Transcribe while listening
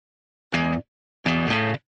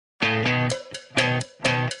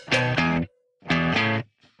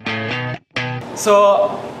So,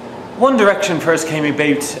 One Direction first came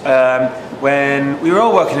about when we were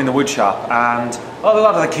all working in the wood shop, and a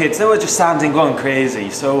lot of the kids, they were just standing going crazy.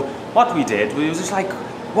 So what we did, we was just like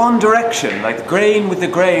One Direction, like the grain with the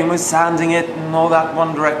grain, was sanding it and all that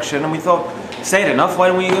One Direction, and we thought, say it enough, why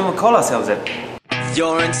don't we even call ourselves it?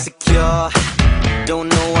 You're insecure, don't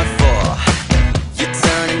know what for. You're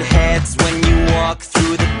turning heads when you walk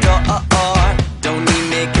through the door. Don't need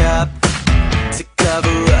makeup to cover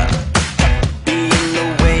up. Being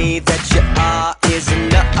the way that you are is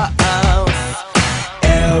enough.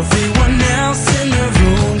 Everyone else in the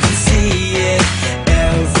room can see it.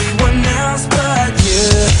 Everyone else but you.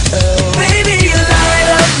 Baby, you light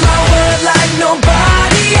up my world like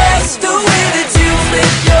nobody else. The way that you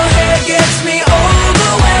flip your hair gets me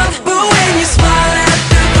overwhelmed. But when you smile at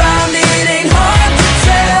the ground, it ain't hard to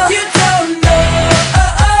tell. You don't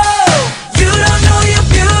know you're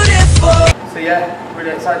beautiful. So yeah,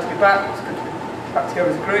 really excited to be back. It's good to be back together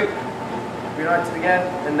as a group, reunited again,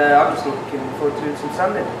 and I'm just looking forward to doing some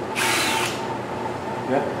sanding.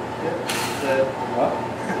 Yeah? Yeah. What?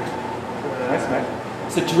 Nice, mate.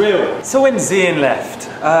 It's a drill. So when Zayn left,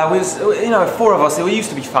 we was, four of us, we used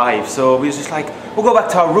to be five, so we was just like, we'll go back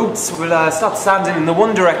to our roots, we'll stop standing in the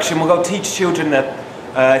One Direction, we'll go teach children that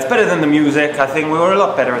it's better than the music. I think we were a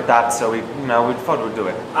lot better at that, so we thought we'd do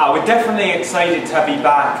it. We're definitely excited to be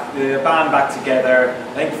back, the band back together.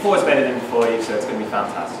 I think 4's better than 5, so it's going to be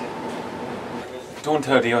fantastic. Don't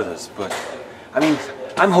tell the others, but I mean,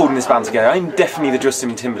 I'm holding this band together. I'm definitely the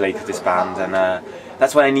Justin Timberlake of this band, and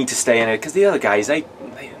that's why I need to stay in it, because the other guys, they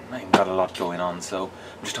ain't got a lot going on, so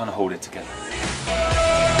I'm just trying to hold it together.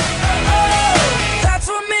 That's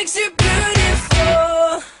what makes you